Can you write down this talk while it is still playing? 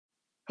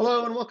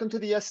Hello and welcome to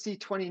the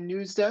SC20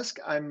 News Desk.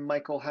 I'm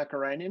Michael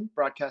Hakkarinen,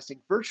 broadcasting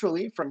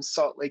virtually from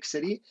Salt Lake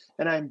City,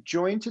 and I'm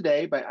joined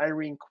today by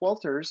Irene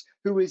Qualters,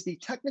 who is the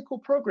Technical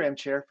Program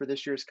Chair for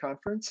this year's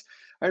conference.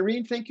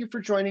 Irene, thank you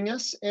for joining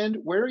us, and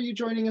where are you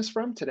joining us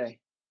from today?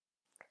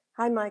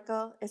 Hi,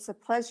 Michael. It's a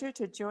pleasure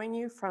to join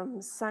you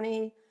from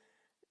sunny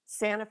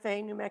Santa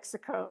Fe, New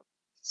Mexico.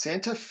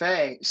 Santa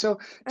Fe. So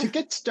to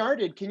get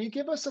started, can you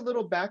give us a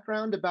little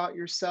background about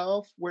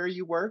yourself, where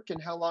you work,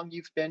 and how long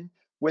you've been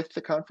with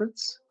the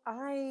conference?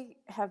 I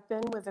have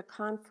been with the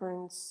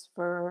conference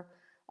for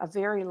a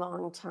very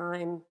long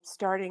time,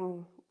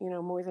 starting,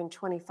 more than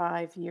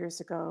 25 years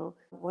ago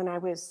when I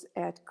was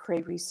at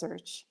Cray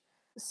Research.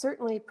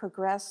 Certainly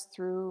progressed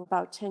through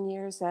about 10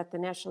 years at the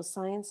National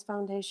Science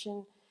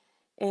Foundation,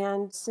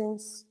 and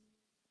since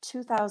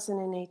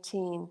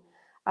 2018,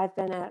 I've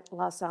been at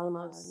Los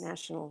Alamos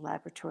National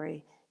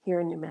Laboratory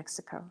here in New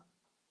Mexico.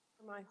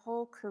 For my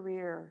whole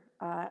career,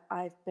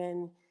 I've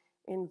been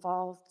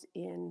involved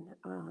in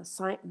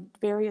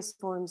various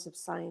forms of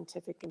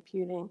scientific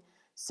computing,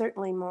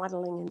 certainly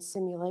modeling and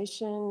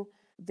simulation,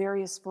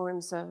 various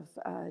forms of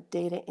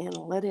data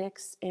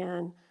analytics,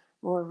 and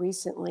more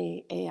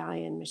recently, AI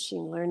and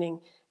machine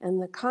learning.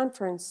 And the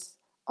conference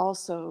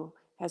also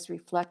has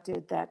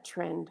reflected that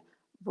trend,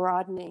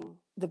 broadening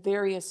the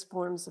various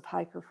forms of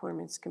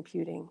high-performance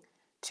computing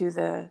to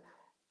the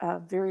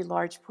very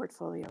large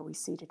portfolio we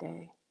see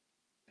today.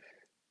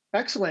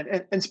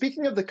 Excellent. And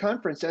speaking of the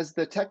conference, as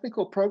the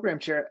technical program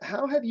chair,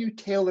 how have you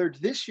tailored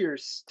this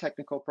year's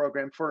technical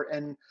program for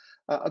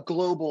a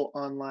global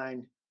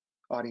online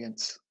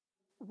audience?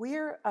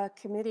 We're a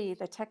committee,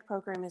 the tech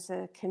program is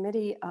a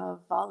committee of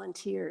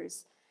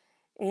volunteers,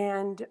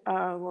 and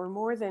we're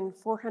more than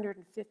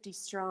 450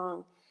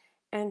 strong.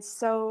 And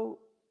so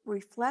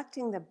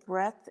reflecting the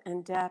breadth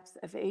and depth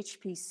of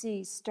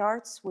HPC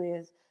starts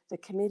with the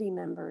committee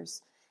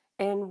members.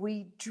 And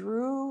we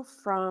drew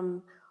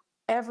from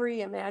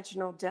every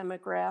imaginable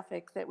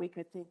demographic that we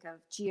could think of,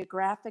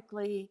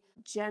 geographically,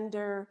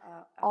 gender,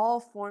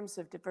 all forms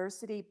of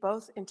diversity,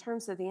 both in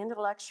terms of the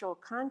intellectual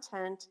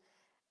content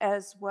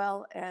as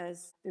well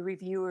as the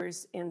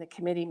reviewers and the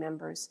committee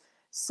members.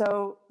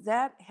 So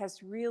that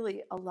has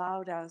really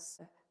allowed us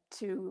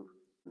to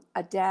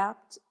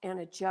adapt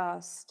and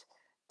adjust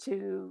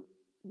to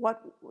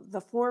what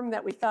the form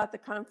that we thought the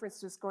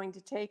conference was going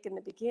to take in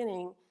the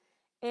beginning,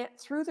 and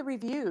through the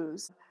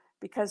reviews,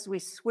 because we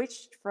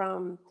switched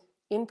from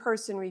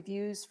in-person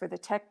reviews for the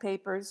tech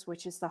papers,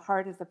 which is the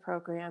heart of the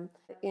program,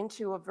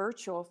 into a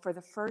virtual for the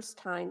first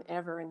time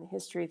ever in the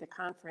history of the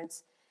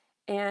conference.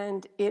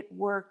 And it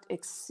worked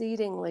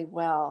exceedingly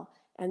well.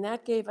 And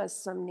that gave us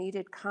some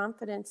needed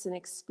confidence and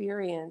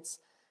experience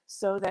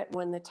so that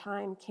when the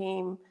time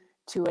came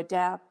to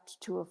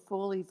adapt to a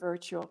fully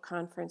virtual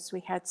conference, we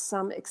had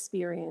some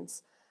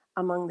experience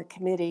among the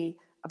committee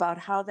about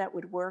how that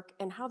would work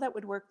and how that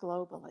would work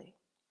globally.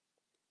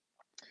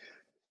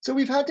 So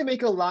we've had to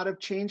make a lot of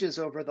changes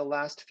over the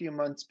last few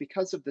months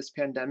because of this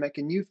pandemic,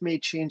 and you've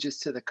made changes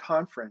to the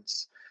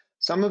conference.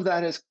 Some of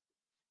that has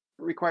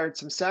required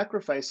some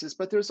sacrifices,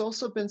 but there's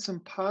also been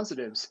some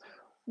positives.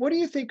 What do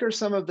you think are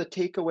some of the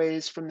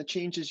takeaways from the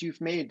changes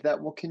you've made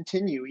that will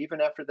continue even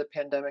after the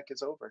pandemic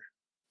is over?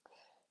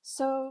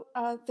 So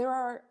there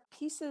are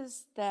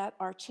pieces that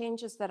are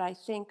changes that I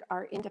think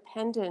are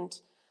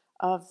independent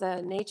of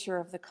the nature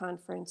of the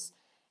conference,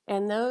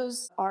 and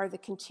those are the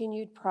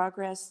continued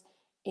progress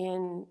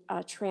in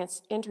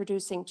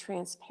introducing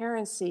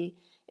transparency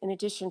in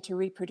addition to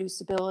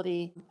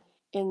reproducibility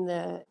in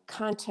the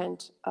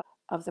content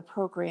of the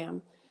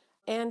program.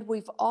 And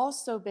we've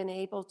also been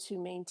able to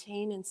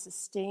maintain and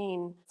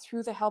sustain,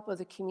 through the help of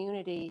the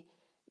community,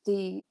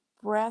 the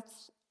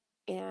breadth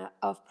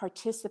of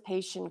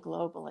participation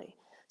globally.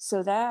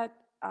 So that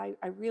I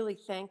really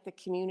thank the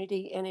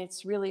community, and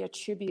it's really a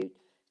tribute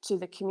to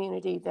the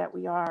community that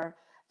we are,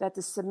 that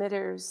the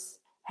submitters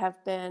have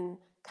been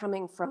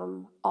coming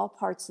from all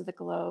parts of the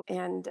globe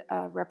and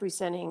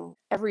representing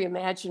every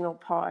imaginable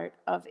part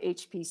of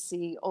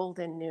HPC, old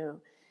and new.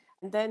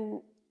 And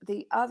then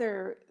the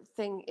other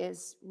thing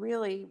is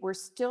really we're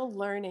still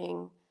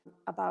learning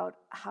about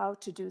how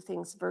to do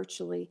things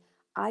virtually.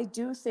 I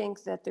do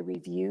think that the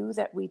review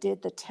that we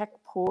did, the Tech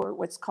Pour,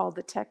 what's called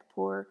the Tech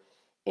Pour,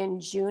 in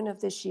June of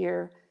this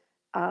year,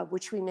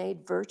 which we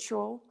made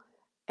virtual,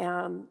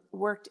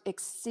 worked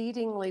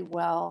exceedingly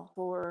well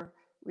for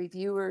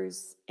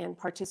reviewers and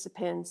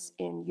participants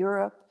in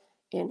Europe,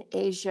 in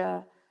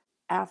Asia,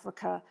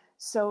 Africa.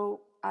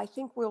 So I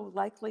think we'll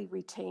likely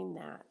retain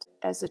that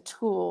as a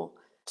tool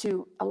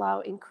to allow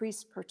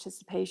increased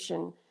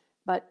participation,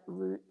 but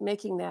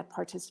making that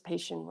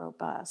participation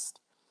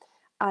robust.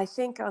 I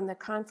think on the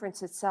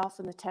conference itself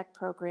and the tech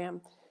program,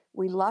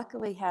 we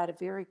luckily had a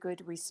very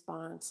good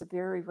response, a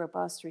very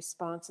robust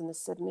response in the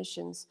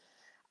submissions.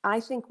 I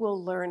think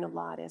we'll learn a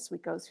lot as we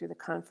go through the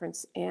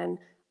conference, and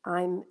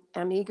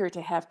I'm eager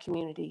to have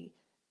community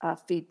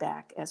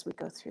feedback as we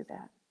go through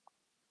that.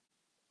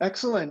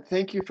 Excellent.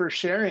 Thank you for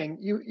sharing.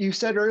 You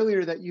said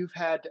earlier that you've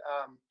had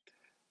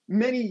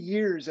many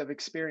years of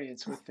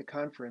experience with the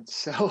conference.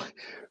 So,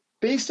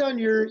 based on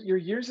your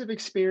years of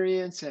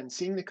experience and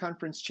seeing the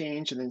conference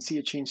change and then see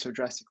it change so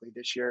drastically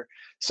this year,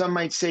 some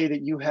might say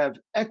that you have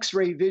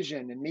X-ray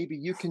vision and maybe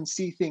you can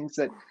see things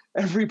that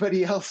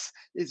everybody else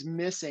is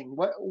missing.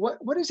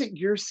 What is it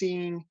you're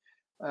seeing?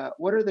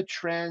 What are the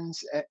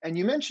trends? And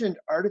you mentioned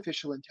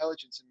artificial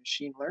intelligence and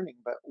machine learning,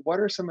 but what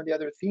are some of the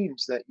other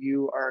themes that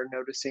you are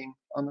noticing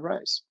on the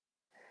rise?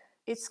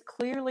 It's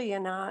clearly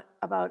not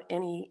about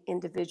any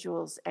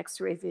individual's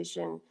X-ray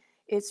vision.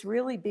 It's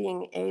really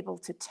being able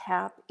to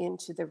tap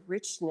into the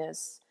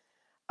richness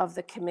of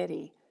the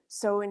committee.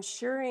 So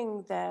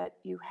ensuring that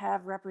you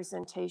have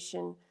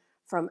representation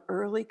from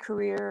early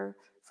career,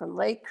 from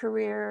late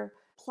career,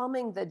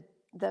 plumbing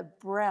the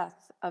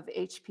breadth of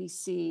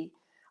HPC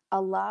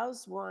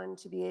allows one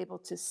to be able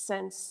to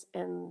sense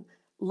and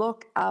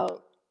look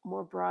out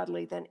more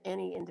broadly than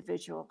any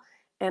individual.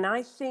 And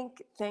I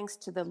think thanks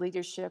to the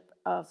leadership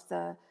of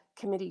the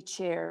committee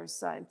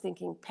chairs, I'm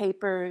thinking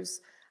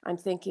papers, I'm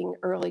thinking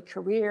early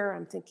career,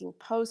 I'm thinking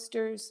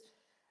posters,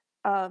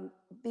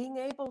 being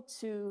able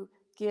to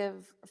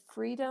give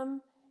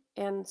freedom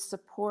and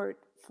support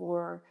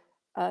for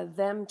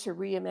them to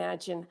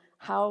reimagine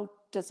how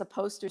does a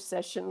poster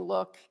session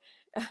look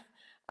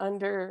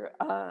under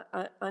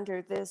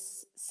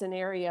this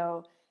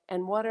scenario,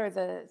 and what are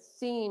the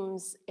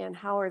themes and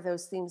how are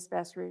those themes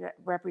best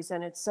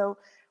represented. So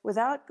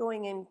without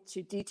going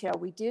into detail,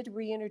 we did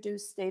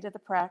reintroduce state of the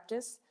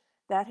practice.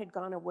 That had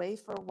gone away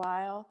for a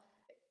while.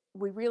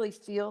 We really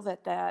feel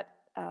that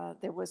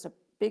there was a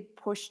big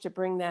push to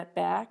bring that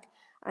back.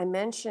 I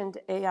mentioned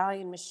AI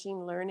and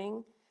machine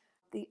learning.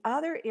 The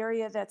other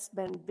area that's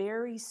been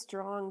very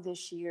strong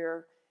this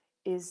year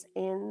is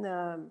in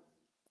the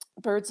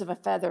birds of a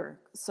feather,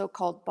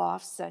 so-called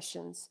BOF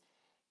sessions.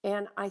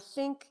 And I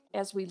think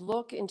as we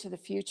look into the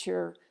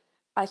future,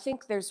 I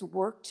think there's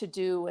work to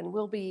do, and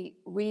we'll be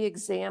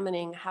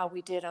re-examining how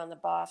we did on the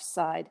BOF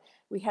side.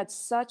 We had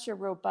such a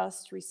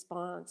robust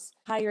response,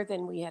 higher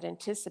than we had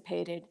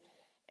anticipated.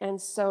 And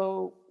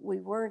so we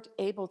weren't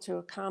able to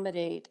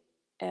accommodate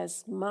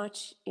as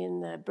much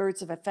in the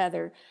birds of a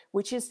feather,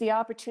 which is the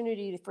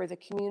opportunity for the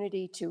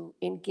community to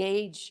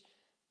engage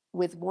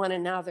with one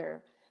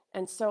another.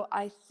 And so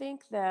I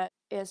think that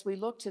as we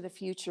look to the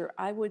future,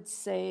 I would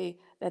say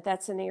that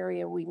that's an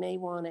area we may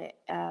want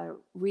to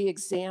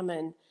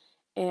re-examine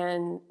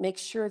and make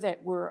sure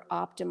that we're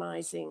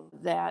optimizing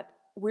that.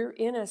 We're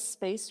in a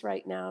space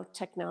right now,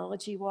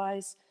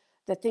 technology-wise,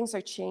 that things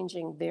are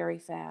changing very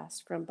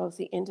fast from both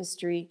the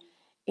industry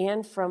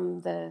and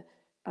from the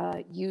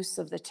use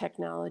of the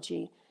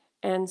technology.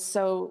 And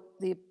so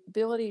the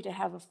ability to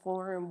have a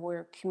forum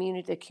where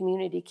the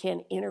community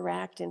can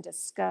interact and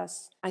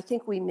discuss, I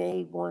think we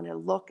may want to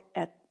look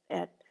at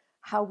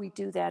how we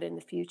do that in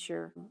the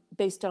future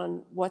based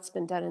on what's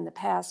been done in the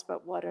past,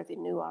 but what are the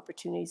new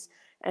opportunities.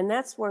 And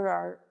that's where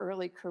our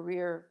early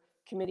career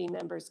committee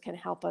members can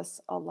help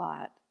us a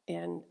lot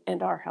and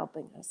are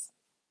helping us.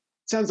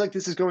 Sounds like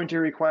this is going to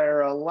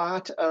require a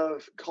lot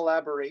of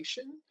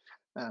collaboration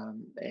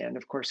and,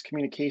 of course,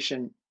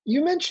 communication.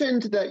 You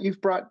mentioned that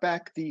you've brought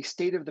back the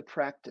state of the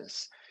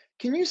practice.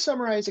 Can you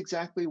summarize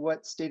exactly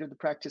what state of the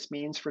practice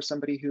means for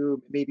somebody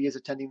who maybe is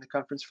attending the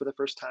conference for the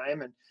first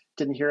time and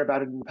didn't hear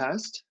about it in the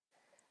past?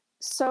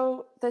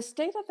 So the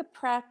state of the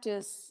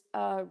practice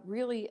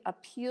really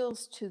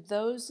appeals to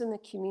those in the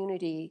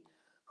community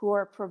who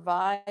are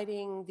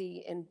providing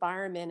the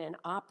environment and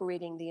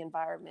operating the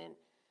environment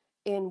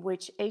in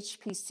which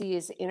HPC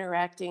is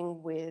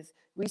interacting with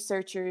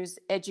researchers,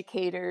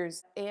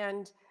 educators,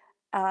 and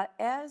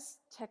as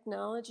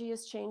technology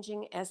is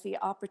changing, as the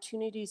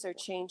opportunities are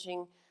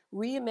changing,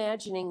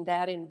 reimagining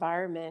that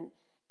environment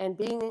and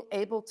being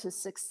able to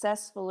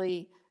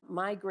successfully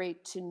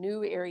migrate to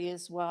new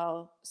areas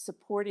while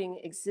supporting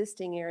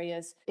existing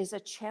areas is a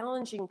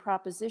challenging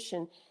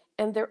proposition.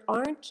 And there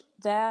aren't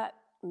that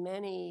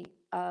many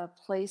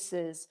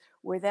places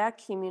where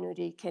that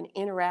community can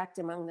interact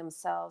among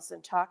themselves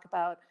and talk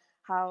about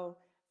how,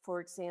 for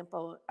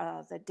example,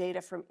 the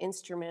data from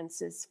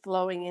instruments is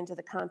flowing into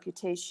the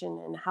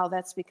computation and how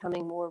that's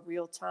becoming more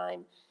real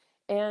time.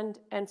 And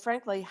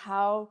frankly,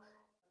 how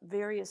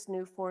various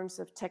new forms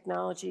of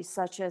technology,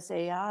 such as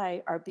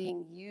AI, are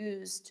being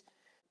used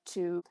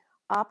to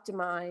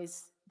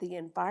optimize the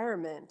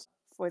environment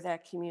for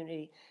that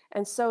community.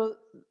 And so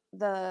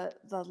the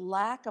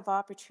lack of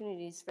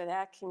opportunities for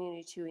that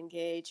community to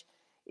engage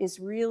is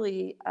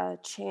really a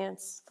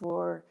chance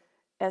for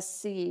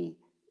SC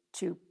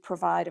to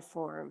provide a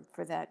forum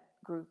for that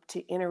group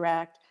to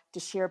interact, to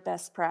share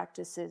best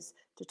practices,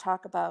 to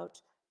talk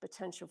about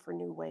potential for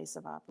new ways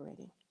of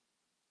operating.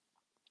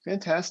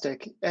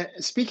 Fantastic.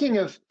 Speaking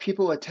of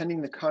people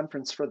attending the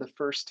conference for the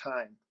first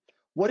time,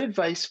 what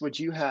advice would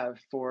you have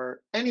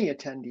for any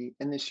attendee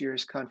in this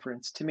year's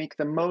conference to make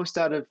the most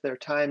out of their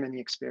time and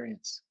the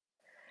experience?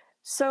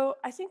 So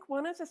I think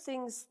one of the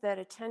things that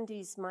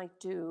attendees might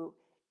do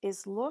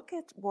is look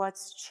at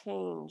what's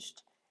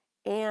changed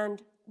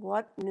and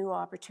what new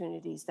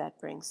opportunities that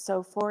brings.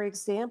 So for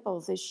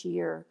example, this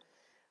year,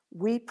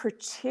 We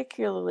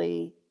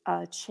particularly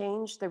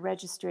changed the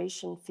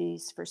registration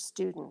fees for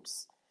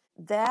students.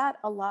 That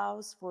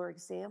allows, for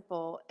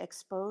example,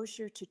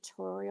 exposure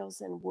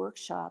tutorials and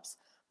workshops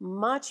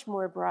much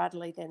more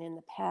broadly than in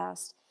the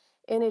past.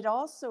 And it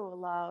also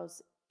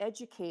allows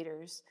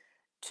educators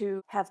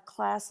to have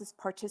classes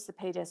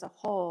participate as a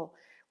whole.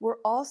 We're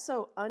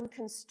also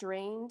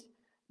unconstrained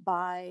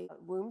by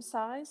room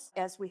size,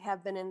 as we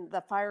have been in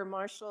the fire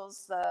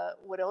marshals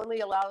would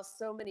only allow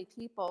so many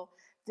people.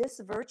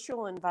 This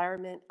virtual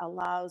environment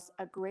allows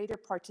a greater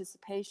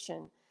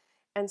participation.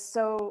 And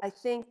so I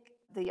think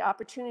the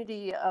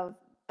opportunity of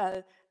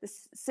the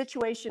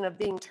situation of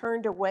being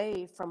turned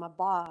away from a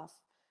BOF,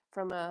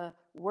 from a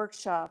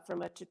workshop,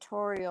 from a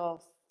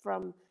tutorial,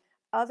 from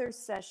other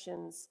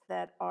sessions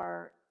that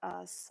are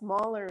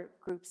smaller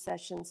group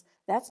sessions,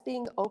 that's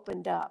being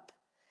opened up.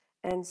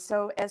 And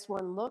so as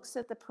one looks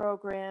at the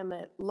program,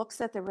 it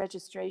looks at the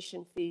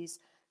registration fees,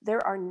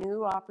 there are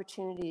new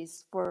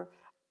opportunities for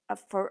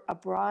a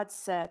broad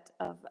set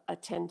of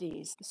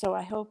attendees. So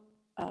I hope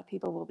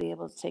people will be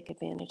able to take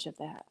advantage of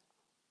that.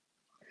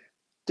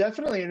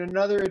 Definitely. And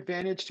another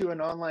advantage to an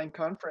online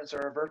conference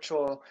or a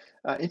virtual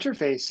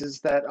interface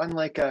is that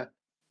unlike a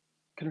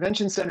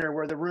convention center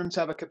where the rooms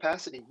have a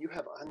capacity, you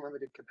have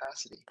unlimited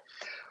capacity.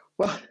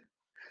 Well,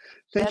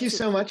 thank you That's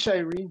so it. much,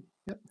 Irene.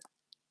 Yep.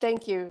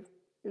 Thank you.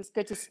 It was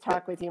good to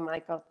talk with you,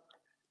 Michael.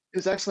 It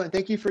was excellent.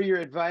 Thank you for your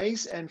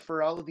advice and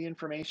for all of the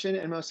information,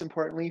 and most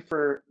importantly,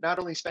 for not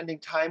only spending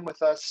time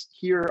with us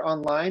here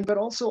online, but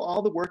also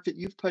all the work that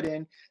you've put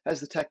in as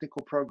the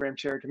technical program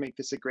chair to make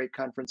this a great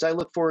conference. I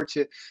look forward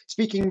to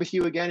speaking with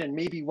you again and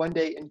maybe one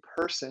day in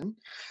person.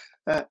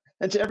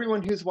 And to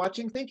everyone who's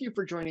watching, thank you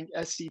for joining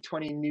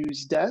SC20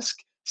 News Desk.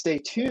 Stay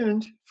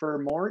tuned for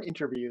more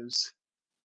interviews.